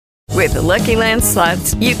With the Lucky Land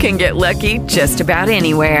Slots, you can get lucky just about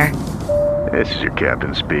anywhere. This is your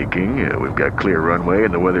captain speaking. We've got clear runway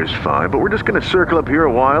and the weather's fine, but we're just going to circle up here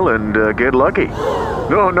a while and get lucky.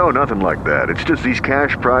 No, nothing like that. It's just these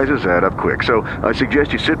cash prizes add up quick. So I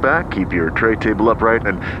suggest you sit back, keep your tray table upright,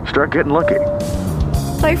 and start getting lucky.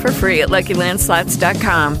 Play for free at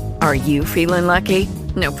LuckyLandSlots.com. Are you feeling lucky?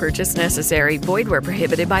 No purchase necessary. Void where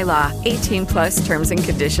prohibited by law. 18 plus terms and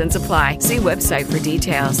conditions apply. See website for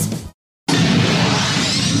details.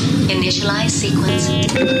 Initialize sequence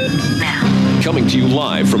now. Coming to you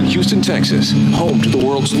live from Houston, Texas, home to the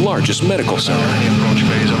world's largest medical center. Approach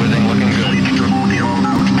phase, everything looking good.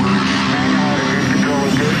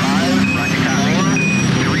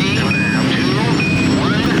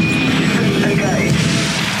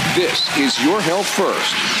 This is Your Health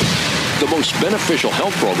First, the most beneficial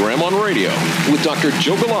health program on radio with Dr.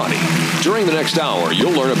 Joe Galati. During the next hour,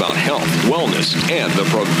 you'll learn about health, wellness, and the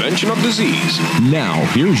prevention of disease. Now,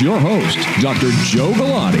 here's your host, Dr. Joe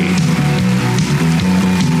Galati.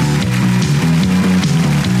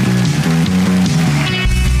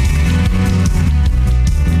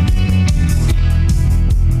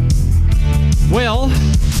 Well,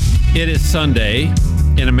 it is Sunday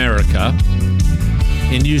in America,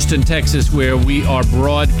 in Houston, Texas, where we are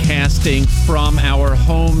broadcasting from our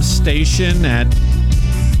home station at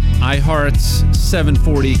iHeart's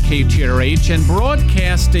 740 KTRH and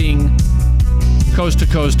broadcasting coast to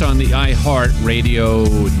coast on the iHeart Radio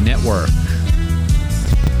network,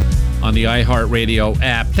 on the iHeart Radio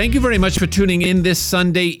app. Thank you very much for tuning in this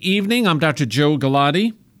Sunday evening. I'm Dr. Joe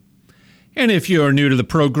Galati. And if you're new to the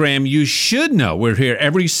program, you should know we're here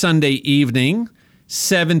every Sunday evening,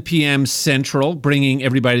 7 p.m. Central, bringing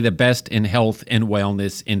everybody the best in health and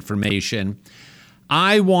wellness information.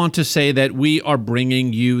 I want to say that we are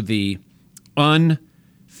bringing you the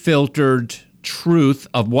unfiltered truth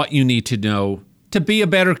of what you need to know to be a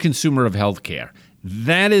better consumer of healthcare.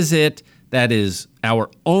 That is it. That is our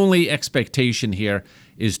only expectation here,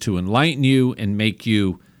 is to enlighten you and make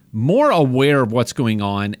you more aware of what's going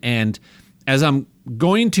on. And as I'm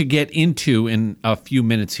going to get into in a few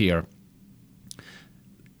minutes here,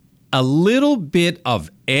 a little bit of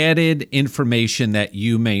added information that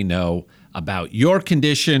you may know about your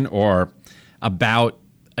condition or about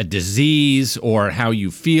a disease or how you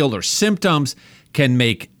feel or symptoms can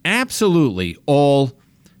make absolutely all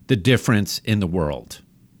the difference in the world.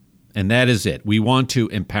 And that is it. We want to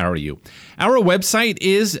empower you. Our website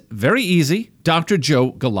is very easy,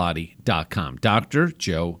 drjoegalati.com,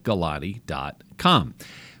 drjoegalati.com.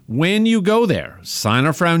 When you go there, sign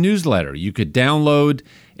up for our newsletter. You could download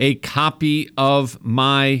a copy of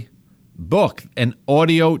my book. An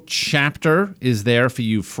audio chapter is there for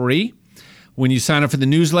you free. When you sign up for the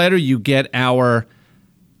newsletter, you get our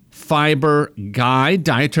fiber guide,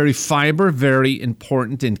 dietary fiber, very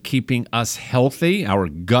important in keeping us healthy, our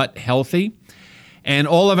gut healthy. And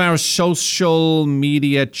all of our social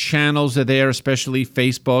media channels are there, especially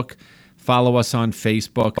Facebook. Follow us on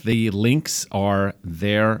Facebook. The links are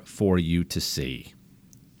there for you to see.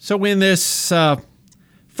 So in this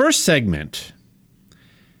first segment,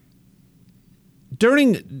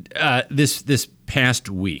 during this past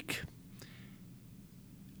week,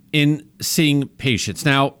 in seeing patients.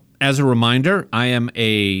 Now, as a reminder, I am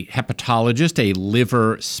a hepatologist, a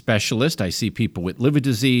liver specialist. I see people with liver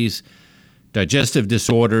disease, digestive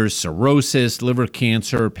disorders, cirrhosis, liver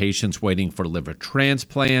cancer, patients waiting for liver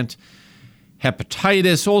transplant,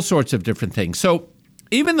 hepatitis, all sorts of different things. So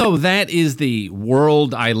even though that is the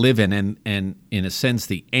world I live in and in a sense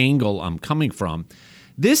the angle I'm coming from,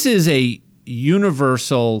 this is a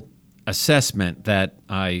universal assessment that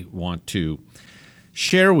I want to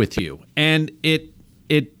share with you. And it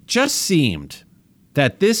just seemed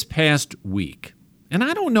that this past week, and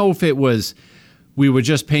I don't know if it was we were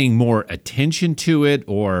just paying more attention to it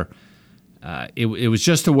or it was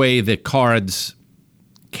just the way the cards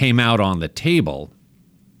came out on the table,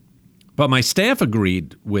 but my staff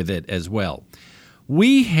agreed with it as well.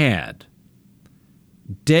 We had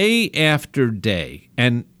day after day,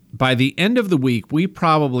 and by the end of the week, we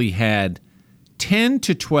probably had 10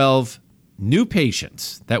 to 12 new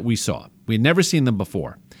patients that we saw. We had never seen them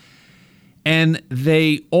before. And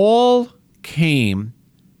they all came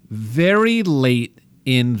very late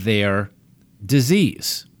in their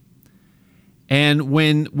disease. And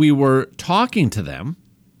when we were talking to them,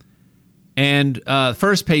 and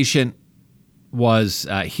first patient was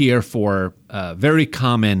here for a very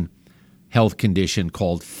common health condition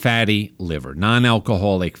called fatty liver,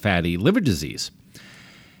 non-alcoholic fatty liver disease.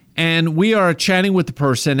 And we are chatting with the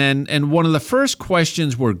person, and one of the first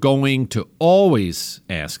questions we're going to always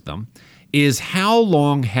ask them is how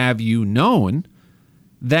long have you known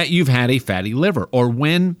that you've had a fatty liver? Or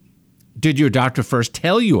when did your doctor first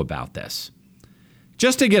tell you about this?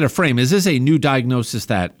 Just to get a frame, is this a new diagnosis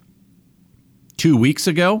that 2 weeks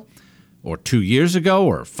ago or 2 years ago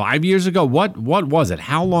or 5 years ago? What was it?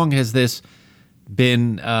 How long has this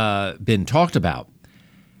been talked about?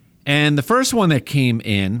 And the first one that came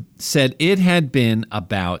in said it had been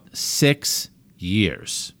about 6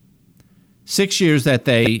 years. 6 years that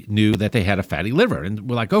they knew that they had a fatty liver. And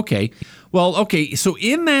we're like, okay, so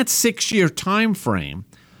in that 6-year time frame,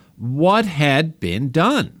 what had been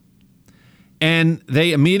done? And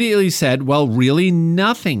they immediately said, well, really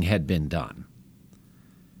nothing had been done.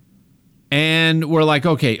 And we're like,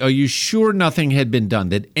 okay, are you sure nothing had been done?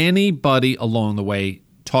 Did anybody along the way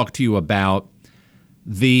talk to you about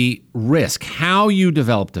the risk, how you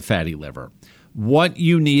developed a fatty liver, what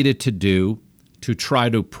you needed to do to try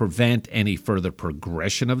to prevent any further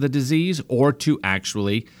progression of the disease or to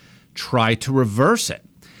actually try to reverse it?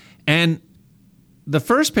 And the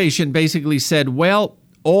first patient basically said, well,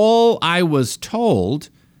 all I was told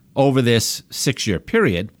over this 6-year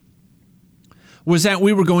period was that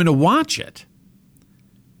we were going to watch it.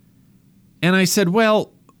 And I said,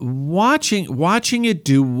 well, watching it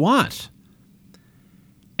do what?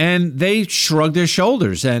 And they shrugged their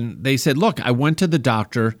shoulders and they said, look, I went to the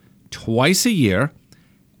doctor twice a year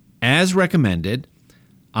as recommended.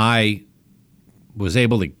 I was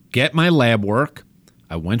able to get my lab work.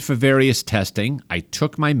 I went for various testing. I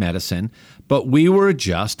took my medicine, but we were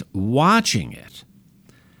just watching it.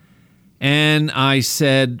 And I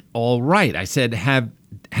said, all right. I said,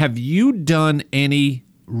 have you done any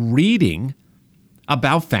reading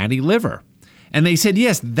about fatty liver? And they said,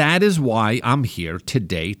 yes, that is why I'm here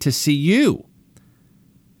today to see you.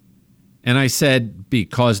 And I said,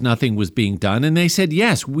 because nothing was being done? And they said,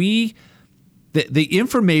 yes, the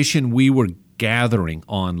information we were gathering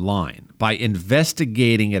online by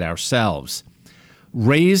investigating it ourselves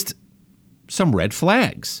raised some red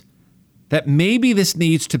flags that maybe this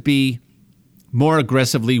needs to be more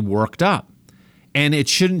aggressively worked up. And it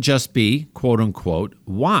shouldn't just be, quote unquote,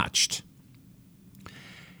 watched.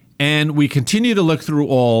 And we continue to look through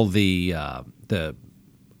all the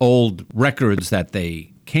old records that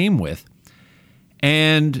they came with.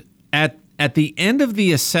 And at the end of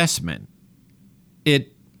the assessment,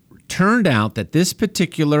 it turned out that this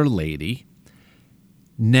particular lady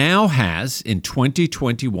now has, in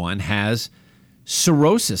 2021, has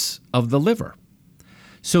cirrhosis of the liver.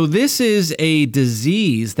 So this is a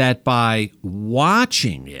disease that by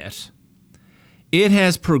watching it, it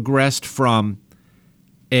has progressed from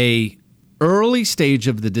a early stage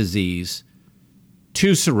of the disease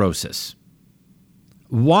to cirrhosis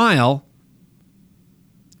while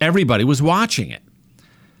everybody was watching it.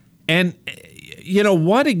 And, you know,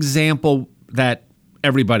 what example that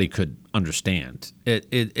everybody could understand?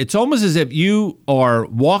 It's almost as if you are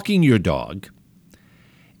walking your dog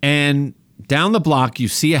and down the block you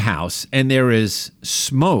see a house and there is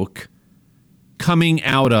smoke coming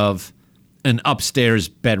out of an upstairs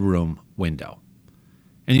bedroom window.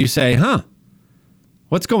 And you say,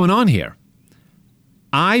 what's going on here?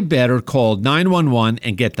 I better call 911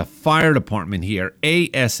 and get the fire department here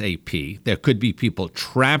ASAP. There could be people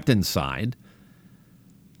trapped inside.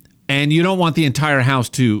 And you don't want the entire house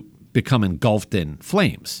to become engulfed in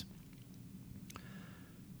flames.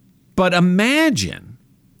 But imagine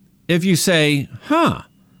if you say,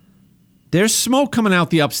 there's smoke coming out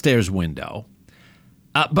the upstairs window,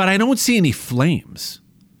 but I don't see any flames.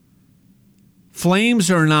 Flames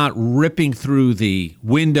are not ripping through the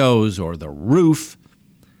windows or the roof,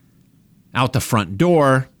 out the front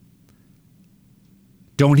door.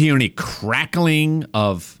 Don't hear any crackling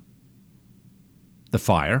of the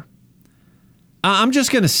fire. I'm just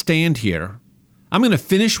going to stand here. I'm going to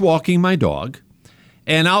finish walking my dog,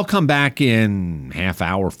 and I'll come back in half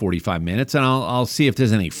hour, 45 minutes, and I'll see if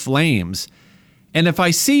there's any flames. And if I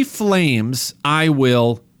see flames, I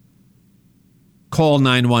will call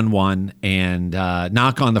 911 and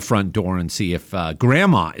knock on the front door and see if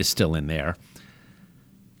Grandma is still in there.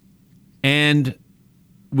 And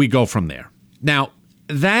we go from there. Now,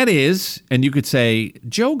 that is, and you could say,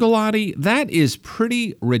 Joe Galati, that is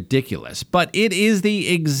pretty ridiculous, but it is the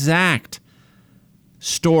exact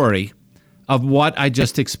story of what I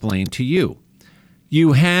just explained to you.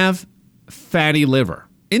 You have fatty liver.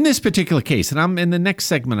 In this particular case, and I'm in the next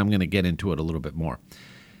segment, I'm going to get into it a little bit more.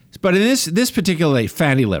 But in this particular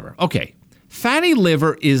fatty liver, okay, fatty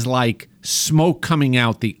liver is like smoke coming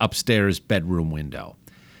out the upstairs bedroom window.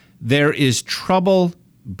 There is trouble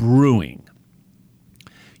brewing.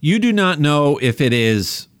 You do not know if it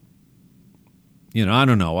is I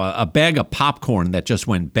don't know, a bag of popcorn that just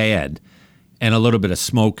went bad and a little bit of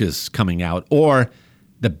smoke is coming out, or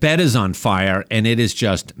the bed is on fire and it is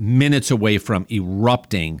just minutes away from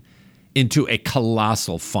erupting into a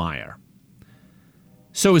colossal fire.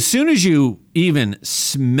 So as soon as you even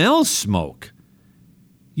smell smoke,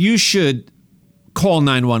 you should call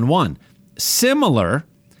 911. Similar,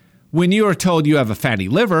 when you are told you have a fatty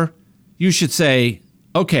liver, you should say,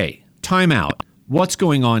 okay, time out. What's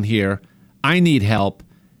going on here? I need help.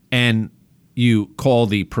 And you call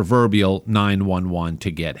the proverbial 911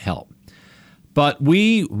 to get help. But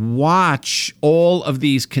we watch all of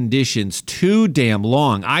these conditions too damn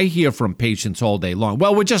long. I hear from patients all day long,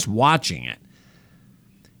 well, we're just watching it.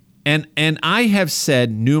 And I have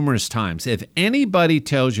said numerous times, if anybody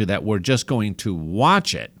tells you that we're just going to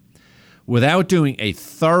watch it without doing a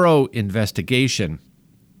thorough investigation,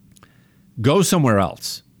 go somewhere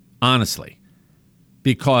else, honestly.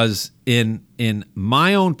 Because in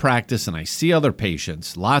my own practice, and I see other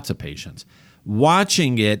patients, lots of patients,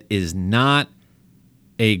 watching it is not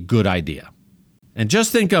a good idea. And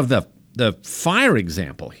just think of the fire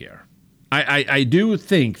example here. I do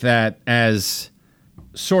think that, as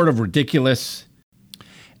sort of ridiculous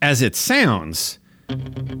as it sounds,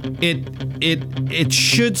 it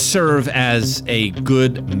should serve as a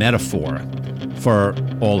good metaphor for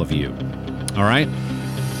all of you. All right?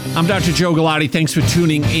 I'm Dr. Joe Galati. Thanks for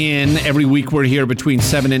tuning in. Every week we're here between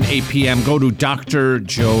 7 and 8 p.m. Go to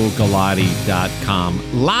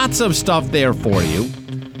drjoegalati.com. Lots of stuff there for you.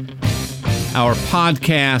 Our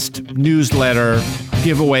podcast, newsletter,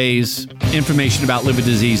 giveaways, information about liver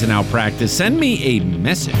disease in our practice. Send me a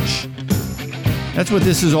message. That's what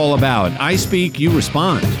this is all about. I speak, you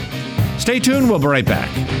respond. Stay tuned. We'll be right back.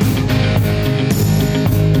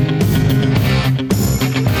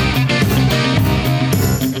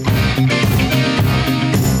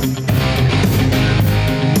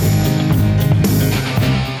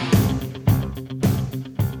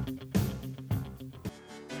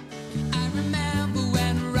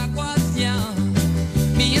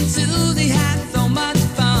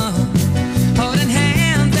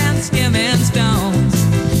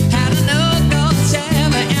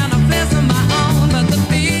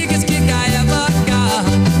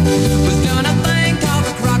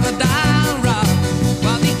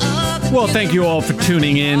 Well, thank you all for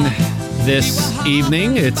tuning in this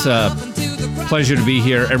evening. It's a pleasure to be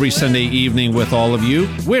here every Sunday evening with all of you.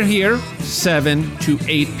 We're here 7 to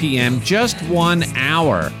 8 p.m., just 1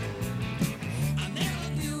 hour.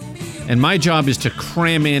 And my job is to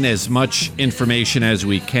cram in as much information as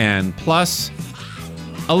we can, plus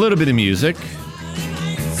a little bit of music.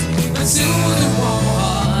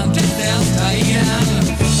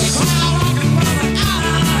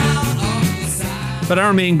 But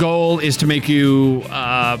our main goal is to make you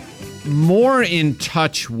more in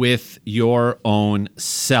touch with your own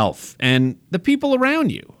self and the people around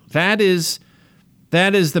you. That is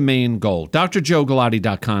the main goal.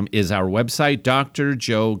 drjoegalati.com is our website,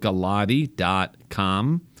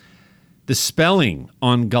 drjoegalati.com. The spelling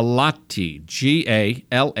on Galati,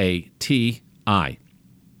 Galati.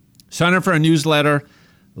 Sign up for our newsletter.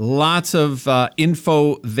 Lots of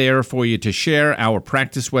info there for you to share. Our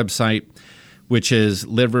practice website, which is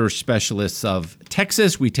Liver Specialists of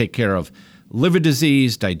Texas. We take care of liver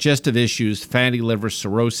disease, digestive issues, fatty liver,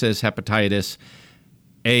 cirrhosis, hepatitis,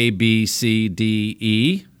 A, B, C, D,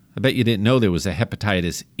 E. I bet you didn't know there was a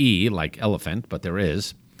hepatitis E, like elephant, but there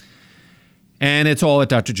is. And it's all at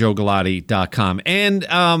drjoegalati.com.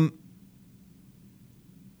 And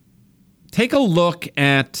take a look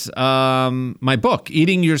at my book,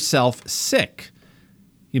 Eating Yourself Sick.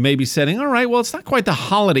 You may be saying, all right, well, it's not quite the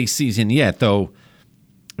holiday season yet, though.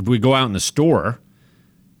 If we go out in the store,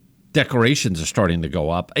 decorations are starting to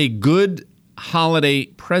go up. A good holiday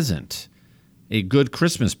present, a good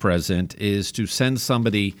Christmas present, is to send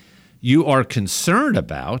somebody you are concerned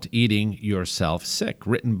about eating yourself sick,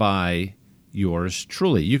 written by yours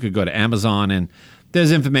truly. You could go to Amazon, and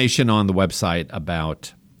there's information on the website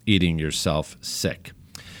about eating yourself sick.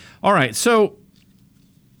 All right, so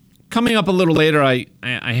coming up a little later, I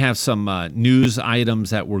have some news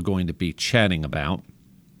items that we're going to be chatting about.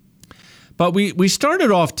 But we started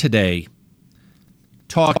off today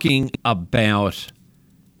talking about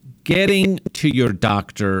getting to your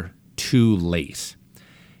doctor too late.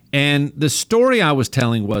 And the story I was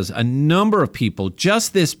telling was a number of people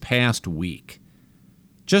just this past week,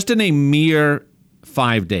 just in a mere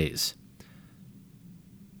 5 days,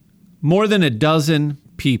 more than a dozen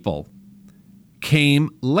people came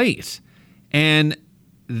late, and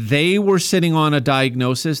they were sitting on a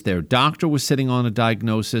diagnosis. Their doctor was sitting on a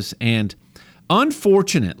diagnosis, and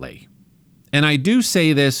unfortunately, and I do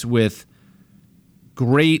say this with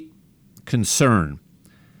great concern,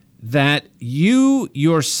 that you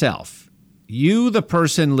yourself, you, the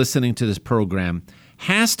person listening to this program,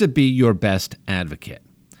 has to be your best advocate.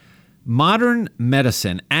 Modern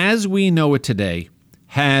medicine, as we know it today,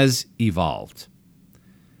 has evolved.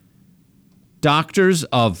 Doctors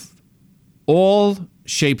of all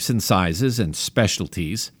shapes and sizes and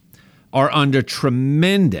specialties are under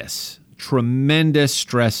tremendous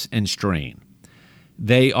stress and strain.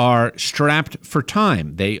 They are strapped for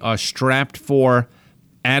time. They are strapped for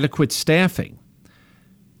adequate staffing.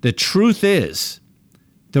 The truth is,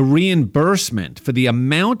 the reimbursement for the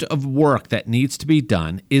amount of work that needs to be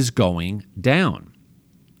done is going down,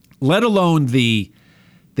 let alone the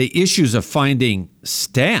issues of finding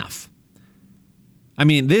staff. I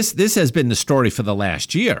mean, this has been the story for the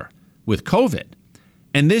last year with COVID.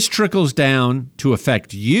 And this trickles down to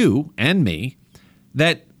affect you and me,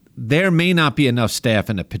 that there may not be enough staff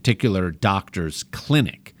in a particular doctor's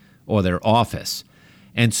clinic or their office.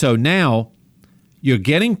 And so now you're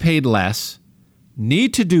getting paid less,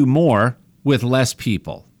 need to do more with less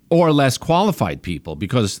people or less qualified people,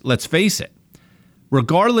 because let's face it,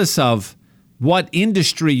 regardless of what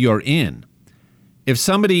industry you're in, if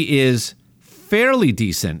somebody is fairly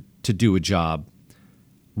decent to do a job,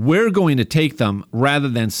 we're going to take them rather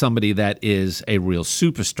than somebody that is a real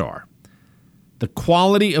superstar. The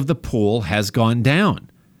quality of the pool has gone down.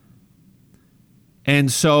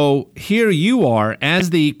 And so here you are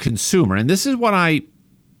as the consumer, and this is what I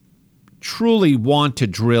truly want to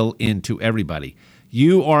drill into everybody.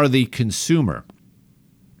 You are the consumer.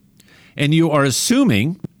 And you are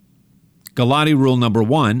assuming, Galati rule number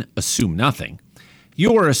 1, assume nothing.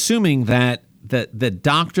 You are assuming that the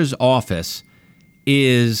doctor's office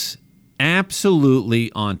is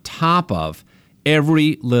absolutely on top of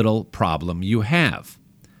every little problem you have.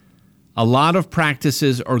 A lot of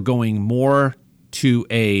practices are going more to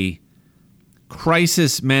a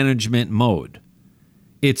crisis management mode.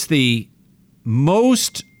 It's the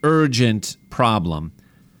most urgent problem,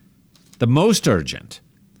 the most urgent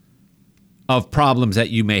of problems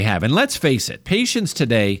that you may have. And let's face it, patients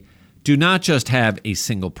today do not just have a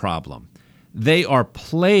single problem. They are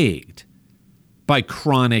plagued by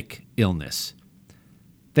chronic illness.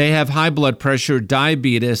 They have high blood pressure,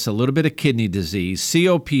 diabetes, a little bit of kidney disease,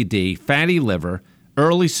 COPD, fatty liver,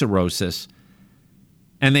 early cirrhosis,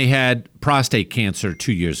 and they had prostate cancer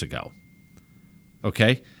 2 years ago.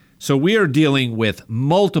 Okay? So we are dealing with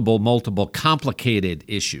multiple complicated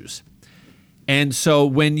issues. And so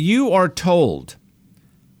when you are told,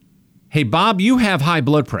 hey, Bob, you have high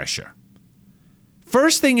blood pressure,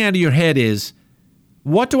 first thing out of your head is,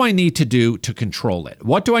 what do I need to do to control it?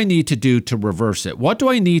 What do I need to do to reverse it? What do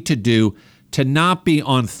I need to do to not be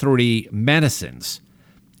on 3 medicines?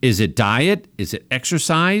 Is it diet? Is it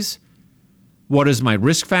exercise? What is my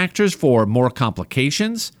risk factors for more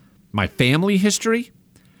complications? My family history?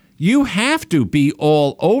 You have to be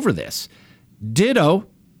all over this. Ditto,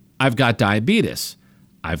 I've got diabetes.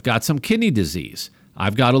 I've got some kidney disease.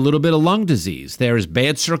 I've got a little bit of lung disease. There is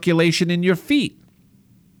bad circulation in your feet.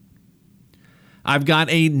 I've got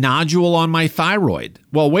a nodule on my thyroid.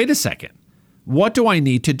 Well, wait a second. What do I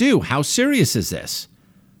need to do? How serious is this?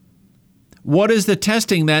 What is the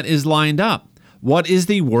testing that is lined up? What is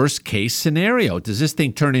the worst case scenario? Does this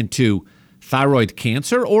thing turn into thyroid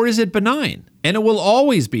cancer, or is it benign? And it will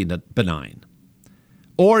always be benign.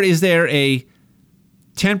 Or is there a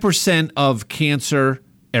 10% of cancer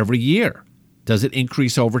every year? Does it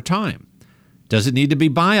increase over time? Does it need to be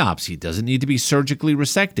biopsied? Does it need to be surgically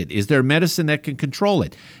resected? Is there medicine that can control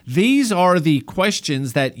it? These are the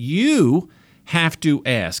questions that you have to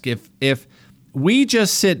ask. If we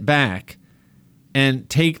just sit back and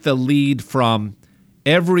take the lead from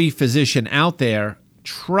every physician out there,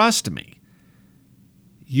 trust me,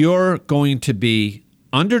 you're going to be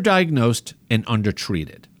underdiagnosed and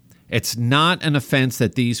undertreated. It's not an offense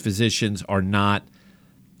that these physicians are not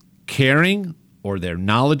caring or they're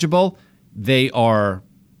knowledgeable. They are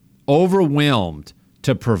overwhelmed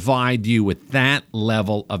to provide you with that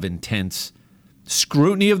level of intense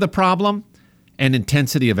scrutiny of the problem and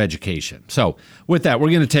intensity of education. So with that, we're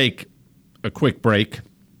going to take a quick break.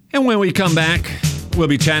 And when we come back, we'll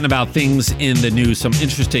be chatting about things in the news, some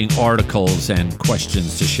interesting articles and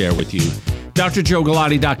questions to share with you.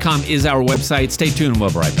 DrJoeGalati.com is our website. Stay tuned. We'll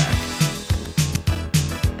be right back.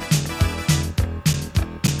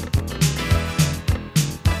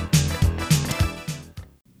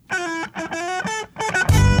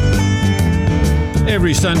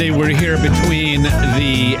 Every Sunday, we're here between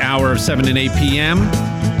the hour of 7 and 8 p.m.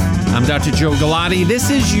 I'm Dr. Joe Galati. This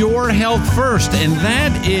is Your Health First, and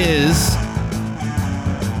that is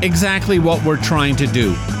exactly what we're trying to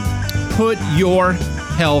do. Put your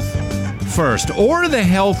health first, or the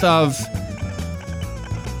health of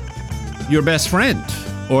your best friend,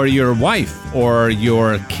 or your wife, or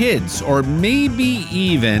your kids, or maybe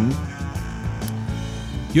even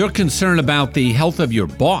you're concerned about the health of your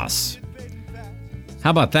boss.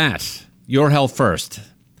 How about that? Your health first.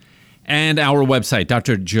 And our website,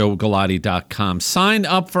 drjoegalati.com. Sign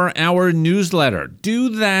up for our newsletter. Do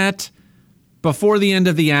that before the end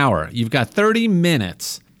of the hour. You've got 30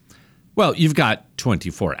 minutes. Well, you've got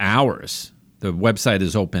 24 hours. The website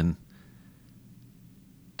is open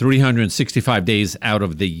 365 days out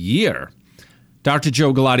of the year.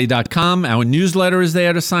 drjoegalati.com. Our newsletter is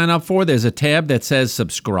there to sign up for. There's a tab that says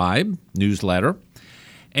subscribe, newsletter.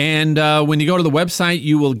 And when you go to the website,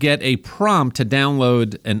 you will get a prompt to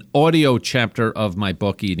download an audio chapter of my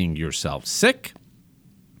book, Eating Yourself Sick.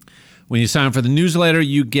 When you sign up for the newsletter,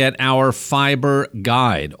 you get our fiber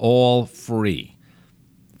guide, all free.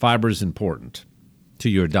 Fiber is important to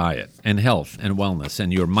your diet and health and wellness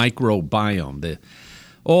and your microbiome,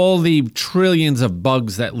 all the trillions of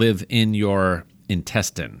bugs that live in your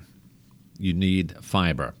intestine. You need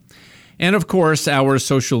fiber. And, of course, our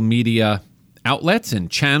social media outlets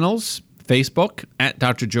and channels, Facebook at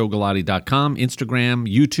drjoegalati.com,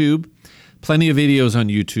 Instagram, YouTube. Plenty of videos on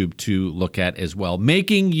YouTube to look at as well,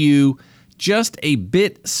 making you just a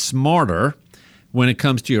bit smarter when it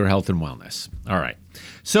comes to your health and wellness. All right.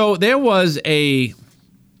 So there was a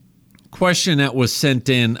question that was sent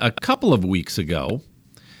in a couple of weeks ago,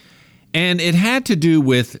 and it had to do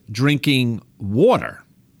with drinking water.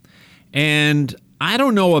 And I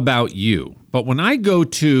don't know about you, but when I go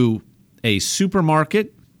to a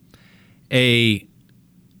supermarket, a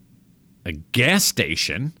gas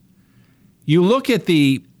station, you look at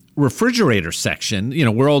the refrigerator section,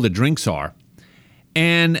 where all the drinks are,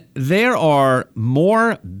 and there are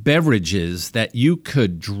more beverages that you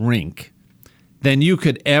could drink than you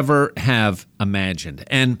could ever have imagined.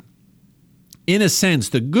 And in a sense,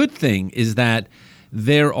 the good thing is that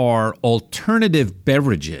there are alternative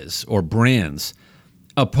beverages or brands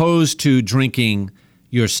opposed to drinking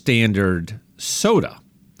your standard soda,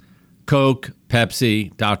 Coke,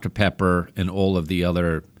 Pepsi, Dr. Pepper, and all of the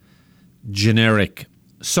other generic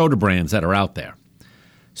soda brands that are out there.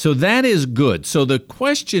 So that is good. So the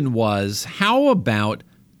question was, how about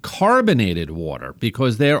carbonated water?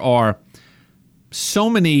 Because there are so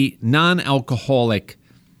many non-alcoholic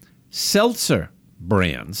seltzer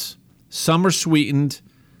brands. Some are sweetened,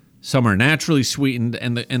 some are naturally sweetened,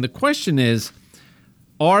 and the question is,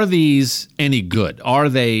 are these any good? Are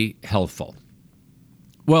they healthful?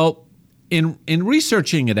 Well, in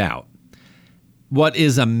researching it out, what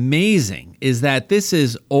is amazing is that this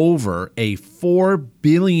is over a $4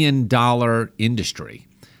 billion industry,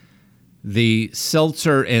 the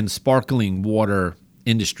seltzer and sparkling water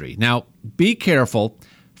industry. Now, be careful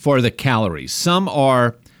for the calories. Some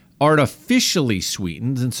are artificially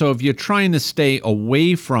sweetened, and so if you're trying to stay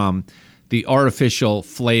away from the artificial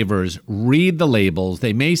flavors, read the labels.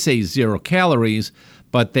 They may say 0 calories,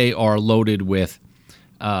 but they are loaded with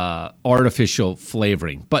artificial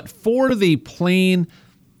flavoring. But for the plain,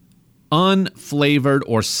 unflavored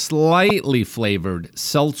or slightly flavored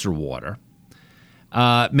seltzer water,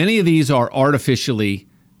 many of these are artificially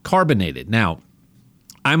carbonated. Now,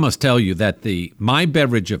 I must tell you that my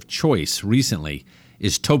beverage of choice recently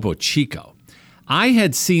is Topo Chico. I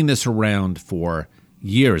had seen this around for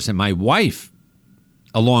years, and my wife,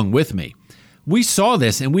 along with me, we saw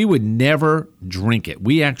this and we would never drink it.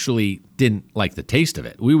 We actually didn't like the taste of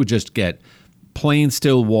it. We would just get plain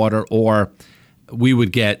still water, or we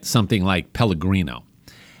would get something like Pellegrino.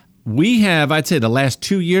 We have, I'd say the last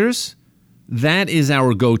 2 years, that is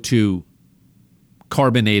our go-to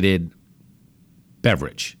carbonated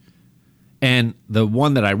beverage. And the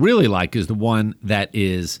one that I really like is the one that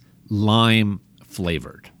is lime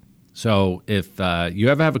flavored. So if you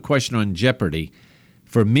ever have a question on Jeopardy,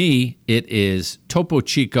 for me, it is Topo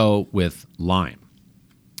Chico with lime.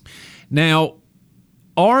 Now,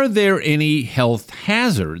 are there any health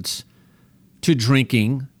hazards to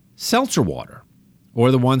drinking seltzer water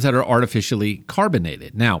or the ones that are artificially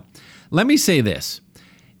carbonated? Now, let me say this.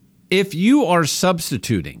 If you are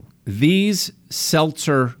substituting these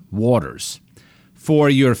seltzer waters for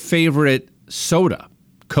your favorite soda,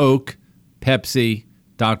 Coke, Pepsi,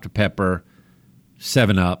 Dr. Pepper,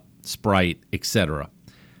 7-Up, Sprite, etc.,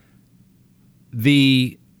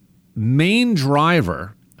 the main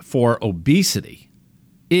driver for obesity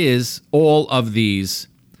is all of these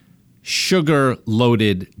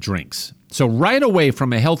sugar-loaded drinks. So right away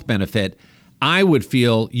from a health benefit, I would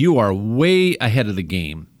feel you are way ahead of the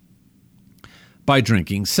game by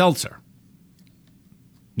drinking seltzer,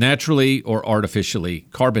 naturally or artificially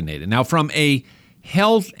carbonated. Now, from a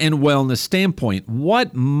health and wellness standpoint,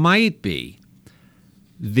 what might be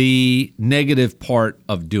the negative part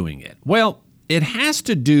of doing it? Well, it has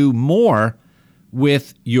to do more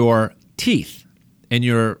with your teeth and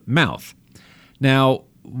your mouth. Now,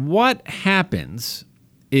 what happens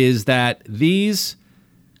is that these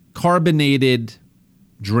carbonated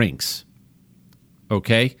drinks,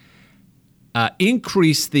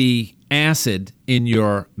 increase the acid in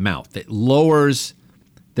your mouth. It lowers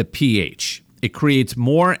the pH. It creates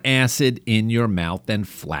more acid in your mouth than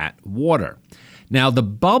flat water. Now, the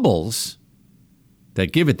bubbles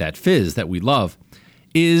that give it that fizz that we love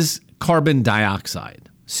is carbon dioxide,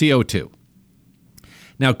 CO2.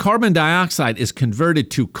 Now, carbon dioxide is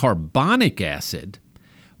converted to carbonic acid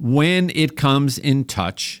when it comes in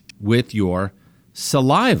touch with your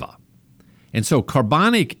saliva. And so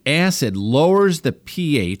carbonic acid lowers the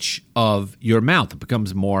pH of your mouth. It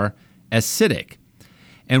becomes more acidic.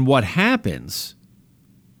 And what happens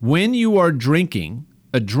when you are drinking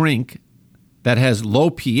a drink that has low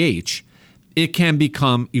pH, it can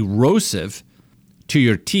become erosive to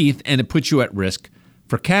your teeth and it puts you at risk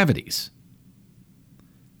for cavities.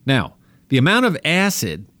 Now, the amount of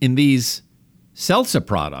acid in these seltzer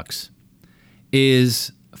products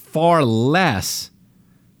is far less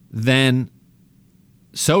than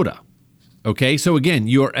soda. Okay, so again,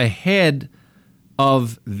 you're ahead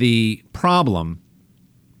of the problem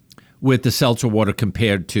with the seltzer water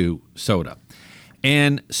compared to soda.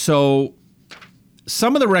 And so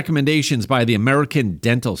some of the recommendations by the American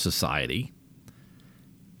Dental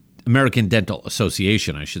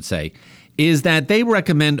Association, I should say, is that they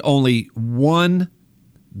recommend only one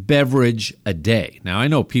beverage a day. Now, I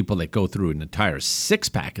know people that go through an entire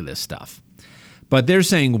six-pack of this stuff, but they're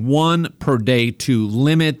saying one per day to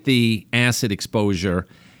limit the acid exposure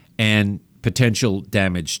and potential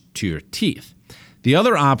damage to your teeth. The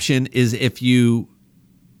other option is if you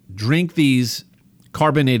drink these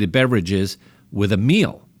carbonated beverages with a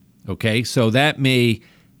meal, okay? So that may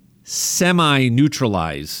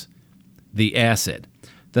semi-neutralize the acid.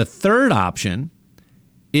 The third option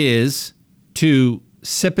is to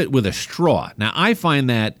sip it with a straw. Now, I find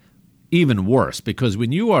that even worse because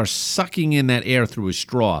when you are sucking in that air through a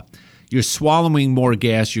straw, you're swallowing more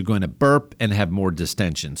gas, you're going to burp and have more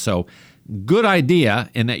distension. So good idea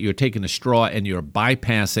in that you're taking a straw and you're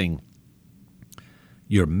bypassing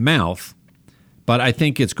your mouth, but I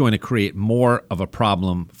think it's going to create more of a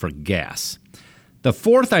problem for gas. The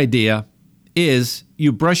fourth idea is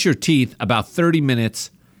you brush your teeth about 30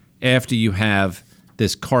 minutes after you have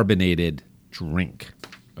this carbonated drink,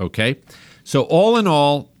 okay? So all in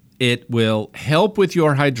all, it will help with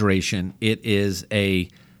your hydration. It is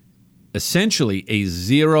essentially a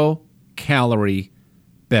 0-calorie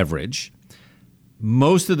beverage.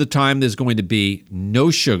 Most of the time, there's going to be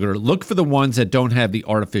no sugar. Look for the ones that don't have the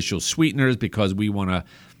artificial sweeteners because we want to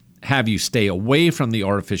have you stay away from the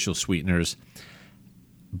artificial sweeteners.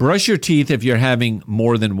 Brush your teeth if you're having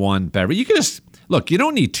more than one beverage. You can just, look, you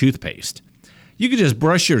don't need toothpaste. You can just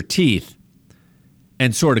brush your teeth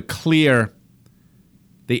and sort of clear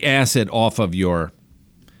the acid off of your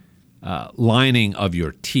lining of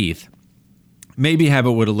your teeth. Maybe have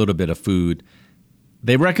it with a little bit of food.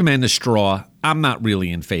 They recommend a straw. I'm not really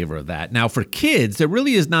in favor of that. Now, for kids, there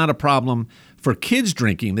really is not a problem for kids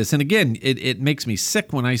drinking this. And again, it makes me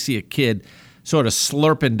sick when I see a kid sort of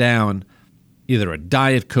slurping down either a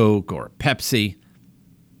Diet Coke or Pepsi.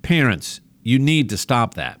 Parents, you need to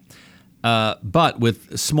stop that. But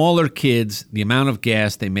with smaller kids, the amount of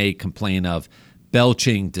gas they may complain of,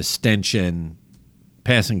 belching, distension,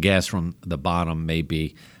 passing gas from the bottom may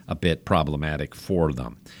be a bit problematic for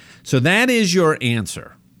them. So that is your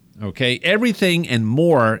answer, okay? Everything and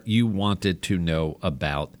more you wanted to know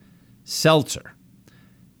about seltzer.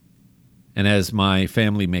 And as my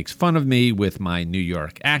family makes fun of me with my New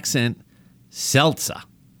York accent, seltzer.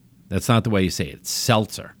 That's not the way you say it. It's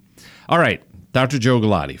seltzer. All right, Dr. Joe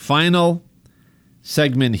Galati. Final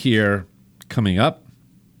segment here coming up.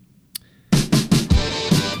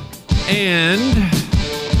 And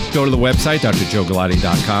go to the website,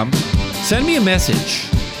 drjoegalati.com. Send me a message.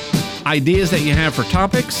 Ideas that you have for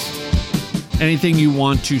topics. Anything you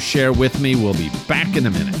want to share with me. We'll be back in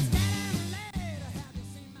a minute.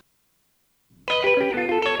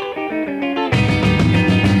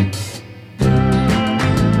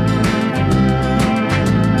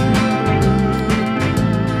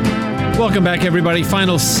 Welcome back, everybody.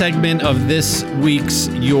 Final segment of this week's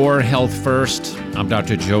Your Health First. I'm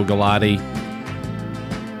Dr. Joe Galati.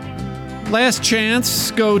 Last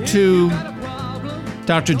chance, go to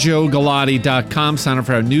drjoegalati.com. Sign up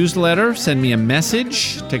for our newsletter. Send me a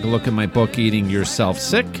message. Take a look at my book, Eating Yourself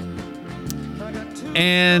Sick.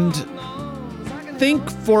 And think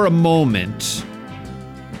for a moment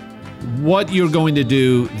what you're going to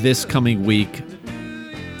do this coming week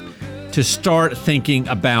to start thinking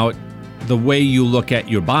about the way you look at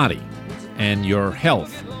your body and your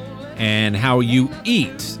health and how you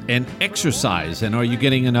eat and exercise, and are you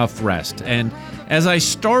getting enough rest? And as I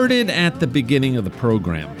started at the beginning of the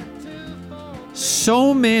program,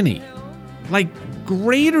 so many, like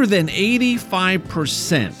greater than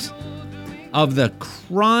 85% of the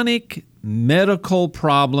chronic medical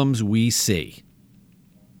problems we see,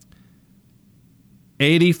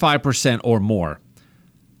 85% or more,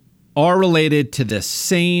 are related to the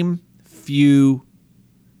same few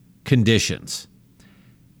conditions.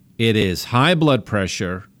 It is high blood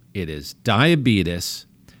pressure, it is diabetes,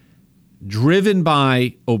 driven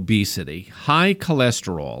by obesity, high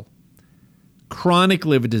cholesterol, chronic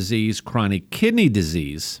liver disease, chronic kidney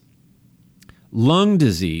disease, lung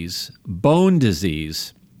disease, bone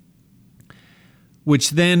disease,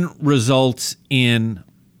 which then results in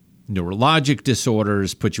neurologic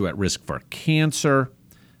disorders, put you at risk for cancer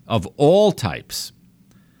of all types.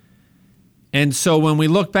 And so when we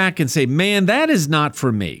look back and say, man, that is not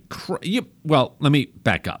for me. Well, let me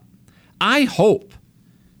back up. I hope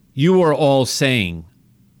you are all saying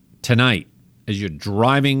tonight, as you're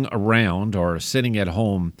driving around or sitting at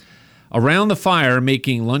home around the fire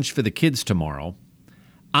making lunch for the kids tomorrow,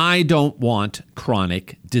 I don't want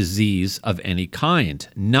chronic disease of any kind.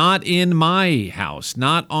 Not in my house,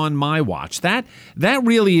 not on my watch. That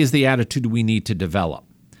really is the attitude we need to develop.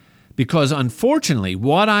 Because unfortunately,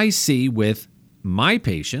 what I see with my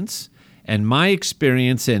patients and my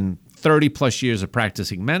experience in 30 plus years of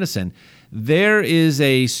practicing medicine, there is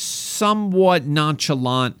a somewhat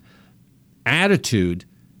nonchalant attitude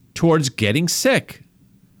towards getting sick,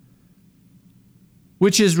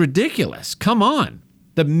 which is ridiculous. Come on.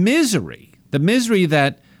 The misery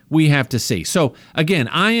that we have to see. So again,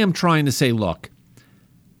 I am trying to say, look,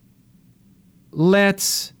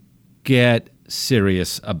 let's get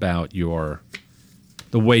serious about the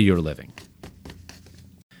way you're living.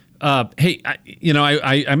 Hey,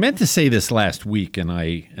 I meant to say this last week and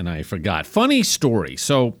I forgot. Funny story.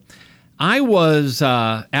 So I was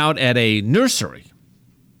out at a nursery,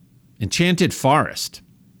 Enchanted Forest,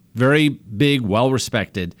 very big,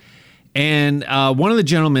 well-respected. And one of the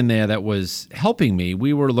gentlemen there that was helping me,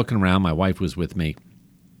 we were looking around. My wife was with me.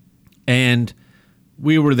 And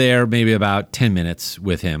we were there maybe about 10 minutes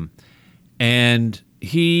with him. And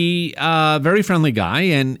he, very friendly guy,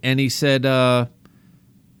 and he said,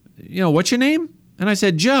 what's your name? And I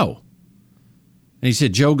said, Joe. And he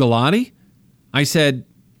said, Joe Galati? I said,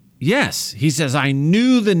 yes. He says, I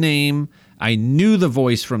knew the name. I knew the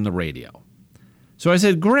voice from the radio. So I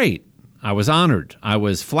said, great. I was honored. I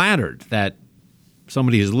was flattered that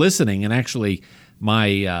somebody is listening, and actually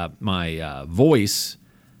my voice,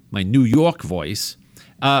 my New York voice,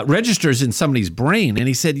 registers in somebody's brain. And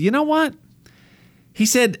he said, you know what? He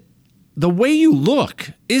said, the way you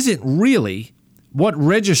look isn't really what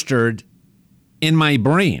registered in my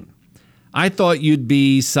brain. I thought you'd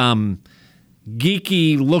be some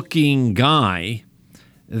geeky-looking guy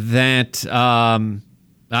that, I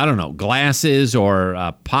don't know, glasses or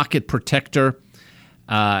a pocket protector.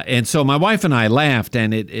 And so my wife and I laughed,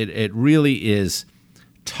 and it really is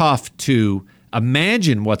tough to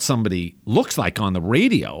imagine what somebody looks like on the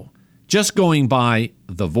radio just going by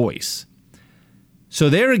the voice. So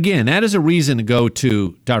there again, that is a reason to go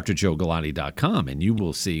to drjoegalati.com, and you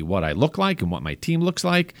will see what I look like and what my team looks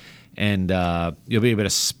like, and you'll be able to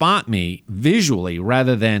spot me visually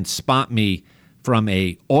rather than spot me from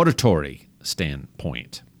a auditory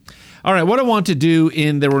standpoint. All right, what I want to do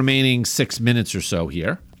in the remaining 6 minutes or so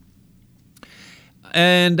here,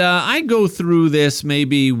 and I go through this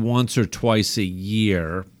maybe once or twice a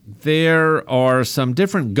year. There are some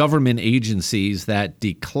different government agencies that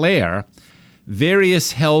declare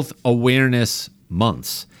various health awareness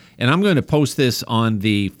months. And I'm going to post this on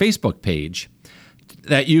the Facebook page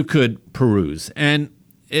that you could peruse. And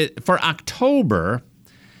for October,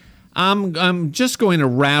 I'm just going to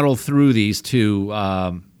rattle through these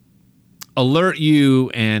to alert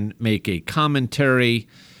you and make a commentary.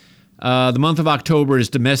 The month of October is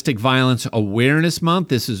Domestic Violence Awareness Month.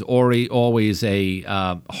 This is always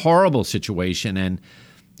a horrible situation, and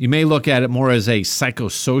you may look at it more as a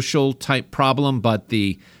psychosocial type problem, but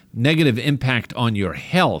the negative impact on your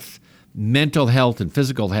health, mental health and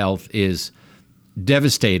physical health, is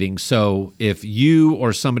devastating. So if you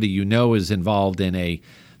or somebody you know is involved in a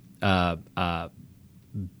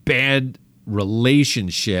bad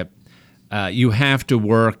relationship, you have to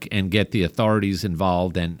work and get the authorities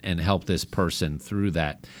involved and help this person through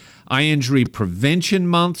that. Eye Injury Prevention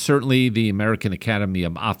Month, certainly the American Academy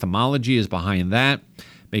of Ophthalmology is behind that,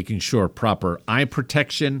 making sure proper eye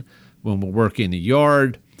protection when we're working in the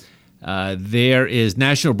yard. There is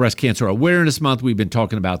National Breast Cancer Awareness Month. We've been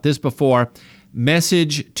talking about this before.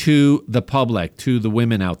 Message to the public, to the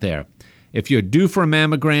women out there. If you're due for a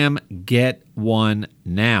mammogram, get one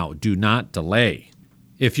now. Do not delay.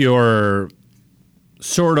 If you're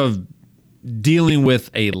sort of dealing with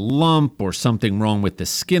a lump or something wrong with the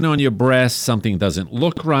skin on your breast, something doesn't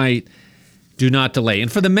look right, do not delay.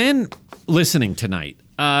 And for the men listening tonight,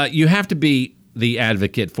 you have to be the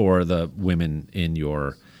advocate for the women in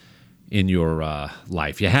your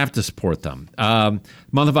life. You have to support them.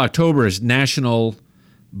 Month of October is National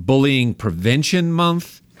Bullying Prevention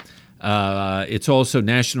Month. It's also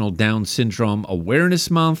National Down Syndrome Awareness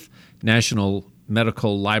Month, National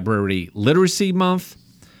Medical Library Literacy Month.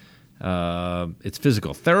 It's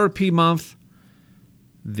Physical Therapy Month.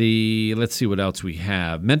 Let's see what else we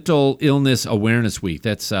have. Mental Illness Awareness Week.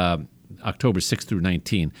 That's October 6th through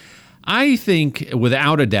 19. I think,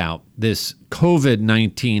 without a doubt, this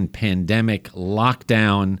COVID-19 pandemic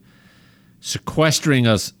lockdown, sequestering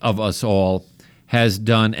of us all, has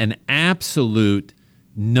done an absolute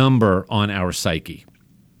number on our psyche.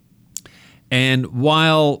 And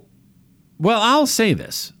I'll say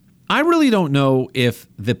this. I really don't know if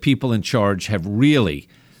the people in charge have really,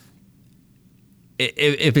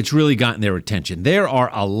 if it's really gotten their attention. There are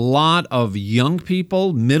a lot of young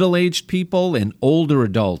people, middle-aged people, and older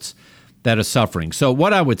adults that are suffering. So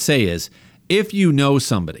what I would say is, if you know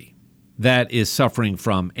somebody that is suffering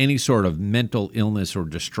from any sort of mental illness or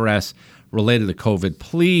distress related to COVID,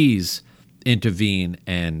 please intervene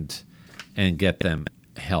and get them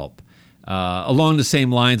help. Along the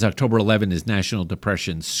same lines, October 11 is National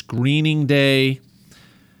Depression Screening Day.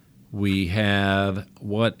 We have,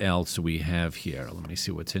 what else do we have here? Let me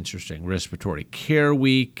see what's interesting. Respiratory Care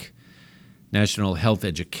Week, National Health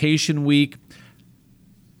Education Week.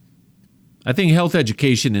 I think health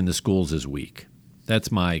education in the schools is weak.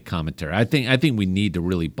 That's my commentary. I think we need to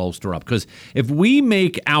really bolster up, because if we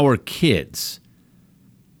make our kids,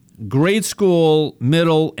 grade school,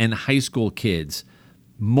 middle, and high school kids,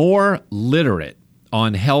 more literate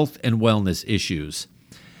on health and wellness issues,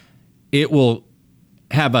 it will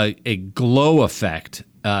have a glow effect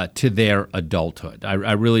to their adulthood.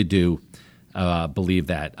 I really do believe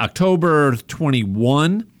that. October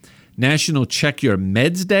 21, National Check Your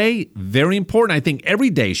Meds Day. Very important. I think every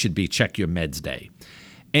day should be Check Your Meds Day.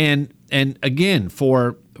 And again,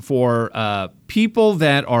 for people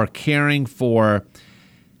that are caring for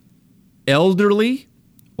elderly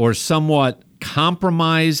or somewhat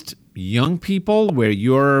compromised young people where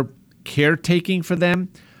you're caretaking for them,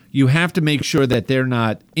 you have to make sure that they're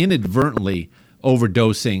not inadvertently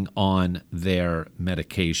overdosing on their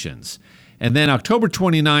medications. And then October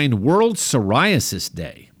 29, World Psoriasis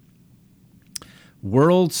Day.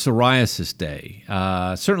 World Psoriasis Day.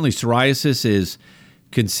 Certainly psoriasis is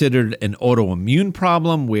considered an autoimmune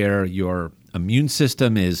problem where your immune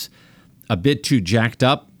system is a bit too jacked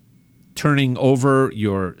up, turning over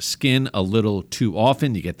your skin a little too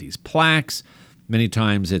often. You get these plaques. Many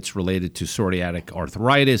times it's related to psoriatic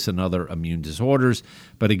arthritis and other immune disorders.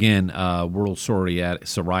 But again, World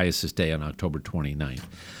Psoriasis Day on October 29th.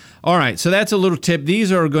 All right, so that's a little tip.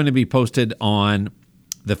 These are going to be posted on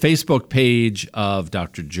the Facebook page of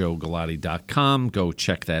drjoegalati.com. Go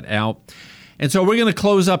check that out. And so we're going to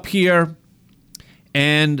close up here,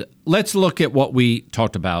 and let's look at what we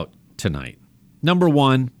talked about tonight. Number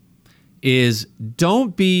one is,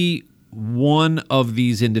 don't be one of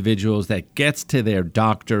these individuals that gets to their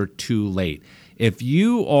doctor too late. If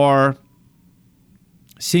you are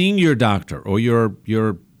seeing your doctor or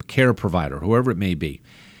your care provider, whoever it may be,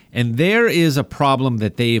 and there is a problem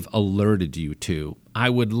that they've alerted you to, I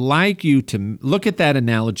would like you to look at that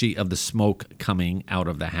analogy of the smoke coming out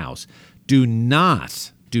of the house. Do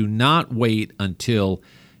not wait until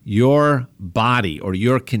your body or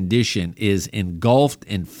your condition is engulfed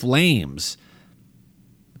in flames,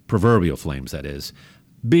 proverbial flames that is,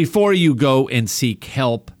 before you go and seek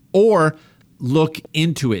help or look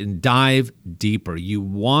into it and dive deeper. You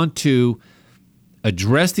want to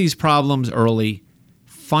address these problems early,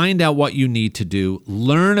 find out what you need to do,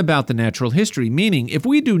 learn about the natural history, meaning if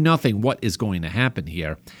we do nothing, what is going to happen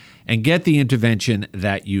here? And get the intervention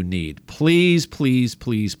that you need. Please, please,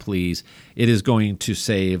 please, please. It is going to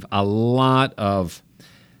save a lot of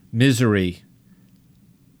misery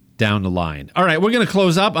down the line. All right, we're going to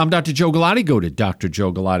close up. I'm Dr. Joe Galati. Go to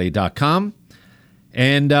drjoegalati.com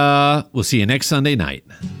And we'll see you next Sunday night.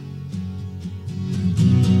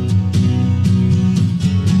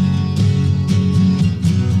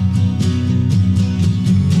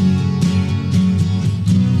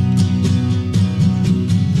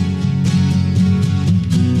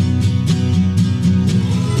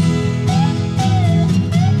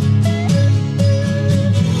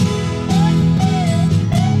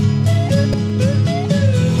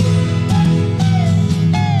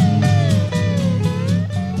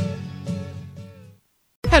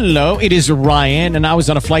 Hello, it is Ryan, and I was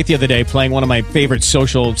on a flight the other day playing one of my favorite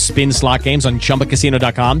social spin slot games on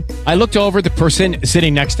ChumbaCasino.com. I looked over at the person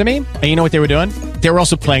sitting next to me, and you know what they were doing? They were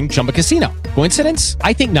also playing Chumba Casino. Coincidence?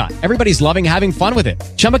 I think not. Everybody's loving having fun with it.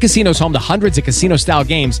 Chumba Casino is home to hundreds of casino-style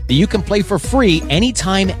games that you can play for free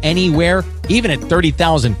anytime, anywhere, even at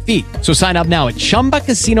 30,000 feet. So sign up now at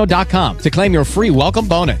ChumbaCasino.com to claim your free welcome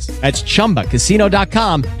bonus. That's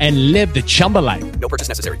ChumbaCasino.com and live the Chumba life. No purchase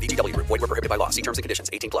necessary. VGW. Void where prohibited by law. See terms and conditions.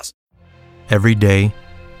 18+. Every day,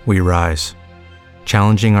 we rise,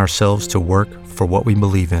 challenging ourselves to work for what we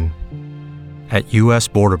believe in. At U.S.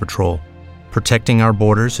 Border Patrol, protecting our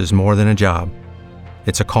borders is more than a job.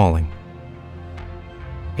 It's a calling.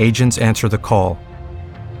 Agents answer the call,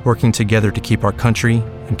 working together to keep our country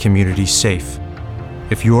and communities safe.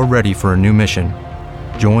 If you're ready for a new mission,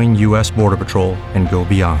 join U.S. Border Patrol and go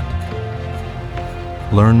beyond.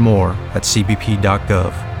 Learn more at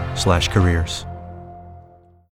cbp.gov/careers.